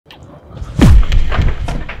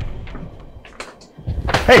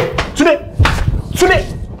Hey, Tunde! Tunde!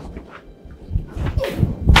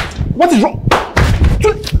 What is wrong?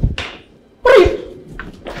 Tunde! What are you?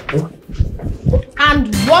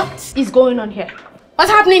 And what is going on here? What's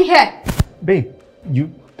happening here? Babe,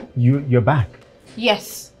 you're back.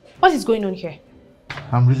 Yes. What is going on here?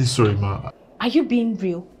 I'm really sorry, ma. Are you being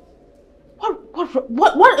real?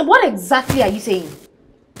 What exactly are you saying?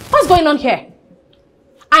 What's going on here?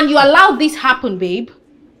 And you allowed this happen, babe?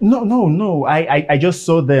 No. I just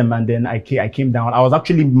saw them and then I came down. I was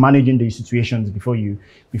actually managing the situations before you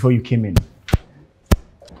came in.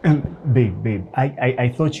 Babe,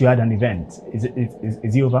 I thought you had an event. Is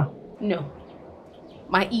it over? No.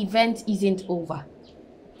 My event isn't over.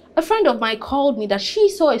 A friend of mine called me that she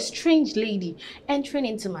saw a strange lady entering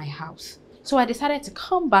into my house. So I decided to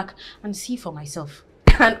come back and see for myself.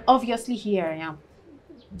 And obviously here I am.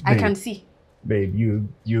 Babe, I can see. Babe,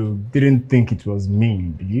 you didn't think it was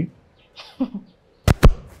me, did you?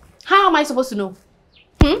 How am I supposed to know?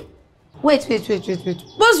 Wait.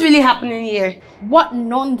 What's really happening here? What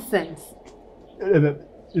nonsense.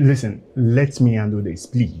 Listen, let me handle this,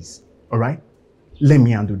 please. All right? Let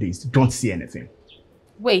me handle this. Don't see anything.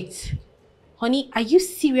 Wait. Honey, are you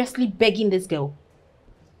seriously begging this girl?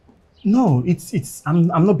 No,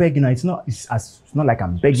 I'm not begging her. It's not like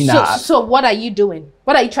I'm begging her. So what are you doing?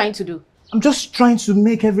 What are you trying to do? I'm just trying to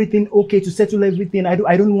make everything okay, to settle everything. I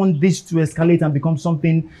don't want this to escalate and become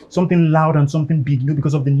something loud and something big,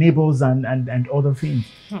 because of the neighbors and other things.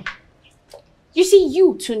 You see,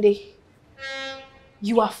 you, Tunde,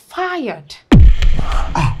 you are fired.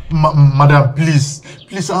 Madam, please,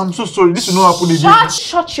 I'm so sorry. This will not happen again.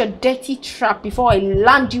 Shut your dirty trap before I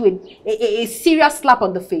land you a serious slap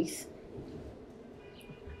on the face.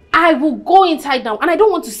 I will go inside now, and I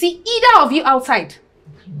don't want to see either of you outside.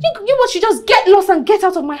 You should just get lost and get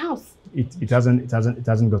out of my house. It hasn't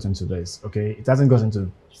gotten to this, okay? It hasn't gotten to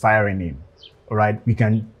firing him. All right, we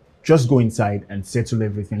can just go inside and settle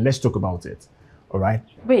everything. Let's talk about it. All right?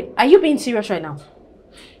 Wait, are you being serious right now?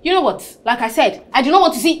 You know what? Like I said, I do not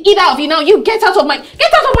want to see either of you now. You get out of my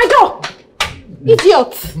door!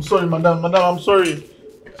 Idiot! I'm sorry, madam, I'm sorry.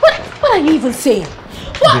 What are you even saying?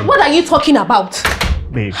 What are you talking about?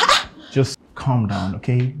 Babe, just calm down,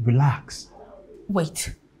 okay? Relax.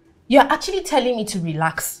 Wait, you're actually telling me to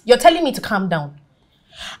relax. You're telling me to calm down.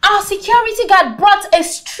 Our security guard brought a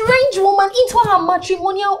strange woman into our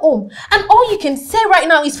matrimonial home, and all you can say right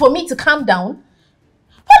now is for me to calm down?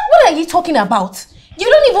 What are you talking about? You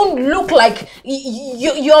don't even look like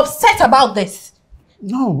you're upset about this.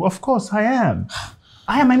 No, of course I am.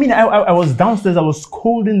 I mean, I was downstairs. I was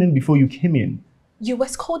scolding him before you came in. You were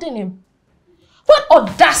scolding him? What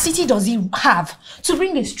audacity does he have to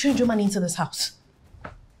bring a strange woman into this house?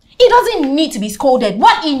 He doesn't need to be scolded.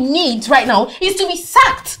 What he needs right now is to be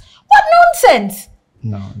sacked. What nonsense!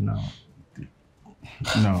 No.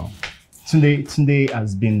 Tunde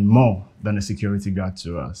has been more than a security guard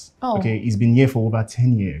to us. Oh. Okay, he's been here for over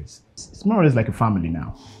 10 years. It's more or less like a family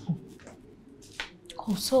now.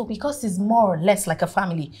 Oh, so because he's more or less like a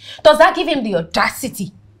family, does that give him the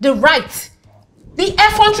audacity, the right, the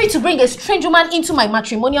effrontery to bring a strange woman into my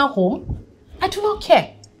matrimonial home? I do not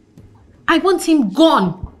care. I want him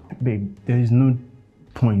gone. Babe, there is no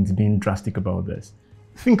point being drastic about this.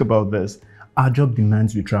 Think about this. Our job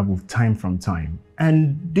demands we travel time from time.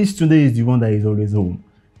 And this today is the one that is always home.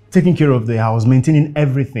 Taking care of the house, maintaining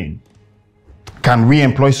everything. Can we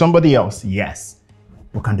employ somebody else? Yes.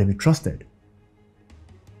 But can they be trusted?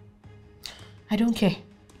 I don't care.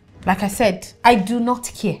 Like I said, I do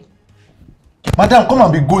not care. Madam, come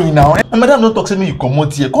and be going now. And madam, don't talk to me, you come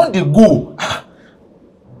out here. Come they go.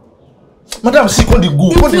 Madam, see, come they go.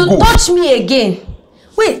 If you touch me again,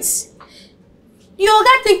 wait. You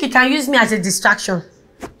guys think you can use me as a distraction?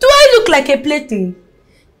 Do I look like a plaything?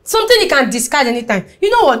 Something you can discard anytime. You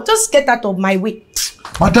know what? Just get out of my way.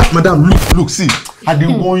 Madam, look, see. I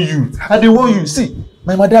didn't warn you. See,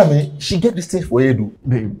 my madam, she get this thing for you.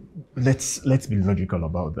 Babe, let's be logical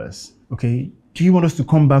about this, okay? Do you want us to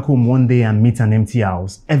come back home one day and meet an empty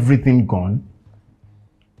house? Everything gone?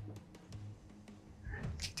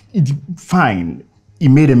 Fine, he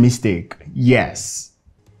made a mistake, yes.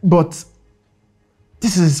 But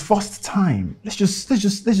this is his first time. Let's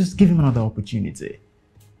just give him another opportunity.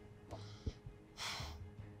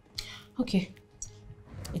 Okay,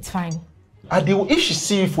 it's fine. If she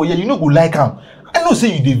see you for you, you know go like him. I know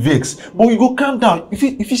say you dey vex, but you go calm down. If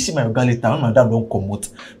you see my girl later, when madam don't come out.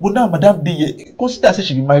 But now madam dey consider say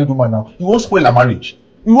she be married woman now. You won't spoil her marriage.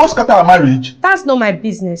 You won't scatter her marriage. That's not my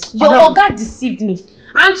business. Your Oga deceived me.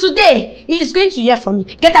 And today, he is going to hear from me.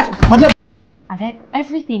 Get out. Madam. I've heard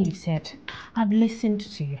everything you said. I've listened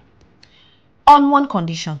to you. On one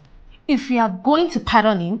condition. If we are going to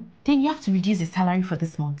pardon him, then you have to reduce his salary for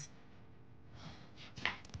this month.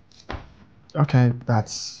 Okay,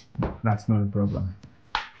 that's not a problem.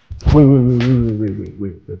 Wait.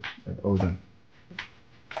 Hold on.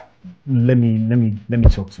 Let me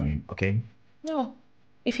talk to him, okay? No.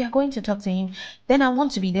 If you are going to talk to him, then I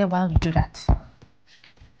want to be there while you do that.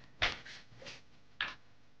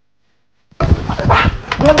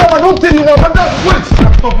 Madam, I don't tell you now. Madam, wait.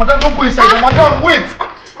 Stop, madam, don't go inside. Madam, wait.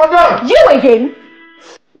 Madam. You again?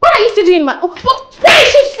 What are you still doing in my... What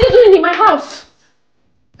is she still doing in my house?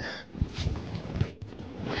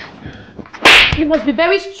 You must be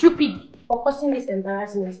very stupid for causing this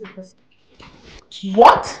embarrassment.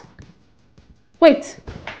 What? Wait.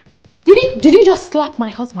 Did you just slap my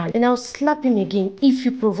husband? And I'll slap him again if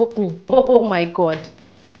you provoke me. Oh my God.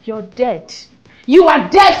 You're dead. You are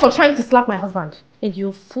dead for trying to slap my husband. And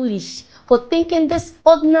you're foolish for thinking this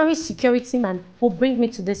ordinary security man will bring me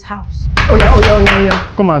to this house. Oh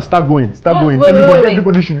yeah. Come on, start going. Wait.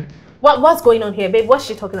 Everybody should... What's going on here, babe? What's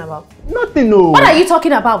she talking about? Nothing, no. What are you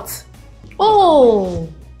talking about? Oh,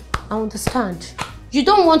 I understand. You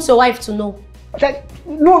don't want your wife to know.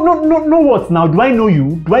 No, what now? Do I know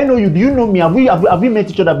you? Do you know me? Have we met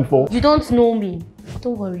each other before? You don't know me.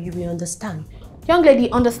 Don't worry, you will understand. Young lady,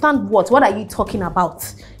 understand what? What are you talking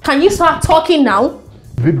about? Can you start talking now?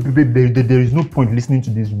 Babe, there is no point listening to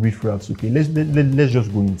these riffraffs, okay? Let's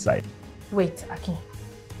just go inside. Wait, Aki.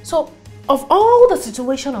 So, of all the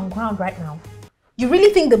situation on ground right now, you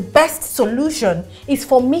really think the best solution is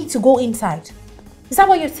for me to go inside? Is that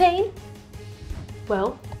what you're saying?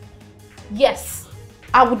 Well, yes.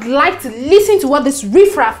 I would like to listen to what this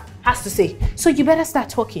riffraff has to say. So you better start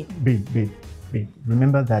talking. Babe.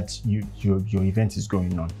 Remember that your event is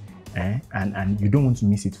going on, and you don't want to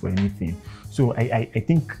miss it for anything. So I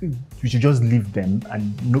think we should just leave them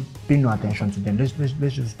and pay no attention to them. Let's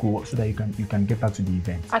just go so that you can get back to the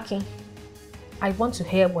event. Okay. I want to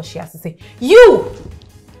hear what she has to say. You!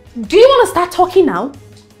 Do you want to start talking now?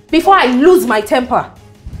 Before I lose my temper?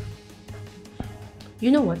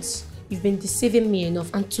 You know what? You've been deceiving me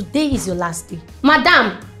enough, and today is your last day.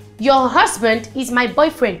 Madam, your husband is my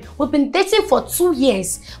boyfriend. We've been dating for 2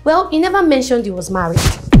 years. Well, he never mentioned he was married.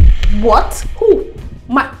 What? Who?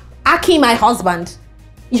 Aki, my husband?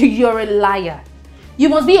 You're a liar. You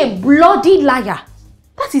must be a bloody liar.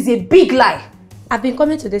 That is a big lie. I've been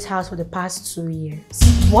coming to this house for the past 2 years.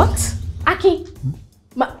 What? Aki?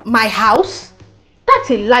 My house?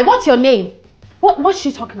 That's a lie. What's your name? What's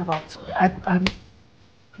she talking about?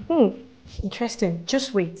 Interesting.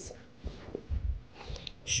 Just wait.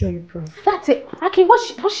 Show you proof. That's it. Aki,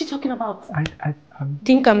 what's she talking about?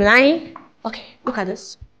 Think I'm lying? Okay, look at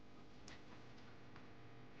this.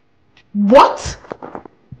 What?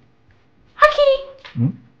 Aki?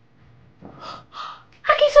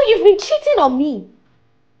 Aki, so you've been cheating on me?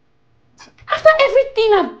 After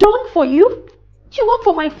everything I've done for you? You work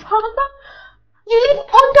for my father? You live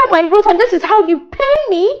under my roof and this is how you pay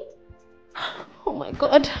me? Oh my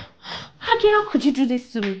God. Aki, how could you do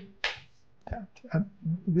this to me?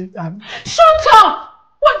 Shut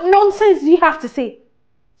up! What nonsense do you have to say?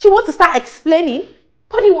 Do you want to start explaining?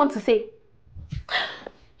 What do you want to say?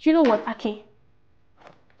 You know what, Aki?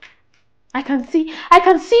 I can see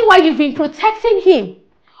why you've been protecting him.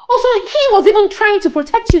 Also, he was even trying to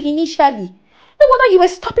protect you initially. No wonder you were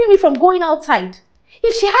stopping me from going outside.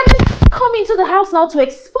 If she hadn't come into the house now to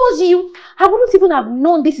expose you, I wouldn't even have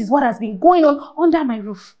known this is what has been going on under my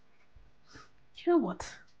roof. You know what?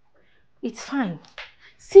 It's fine.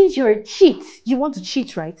 Since you're a cheat, you want to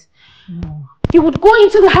cheat, right? No. You would go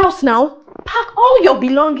into the house now, pack all your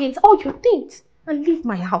belongings, all your things, and leave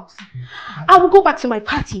my house. I will go back to my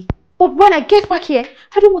party. But when I get back here,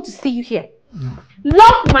 I don't want to see you here. No.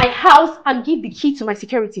 Lock my house and give the key to my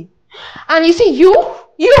security. And you see, you,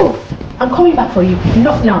 I'm coming back for you.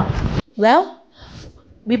 Not now. Well,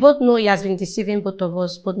 we both know he has been deceiving both of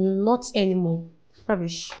us, but not anymore.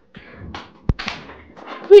 Rubbish.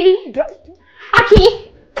 Really?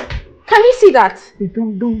 Aki, can you see that?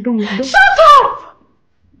 Don't. Shut up!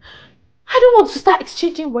 I don't want to start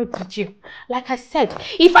exchanging words with you. Like I said,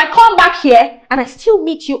 if I come back here and I still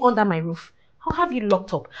meet you under my roof, I'll have you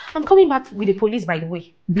locked up. I'm coming back with the police, by the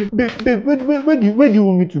way. Babe, where do you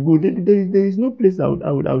want me to go? There is no place I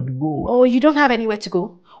would go. Oh, you don't have anywhere to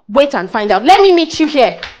go? Wait and find out. Let me meet you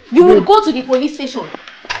here. You will go to the police station.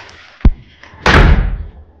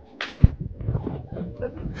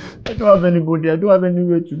 I don't have anybody. I don't have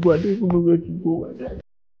anywhere to go. I don't even know where to go.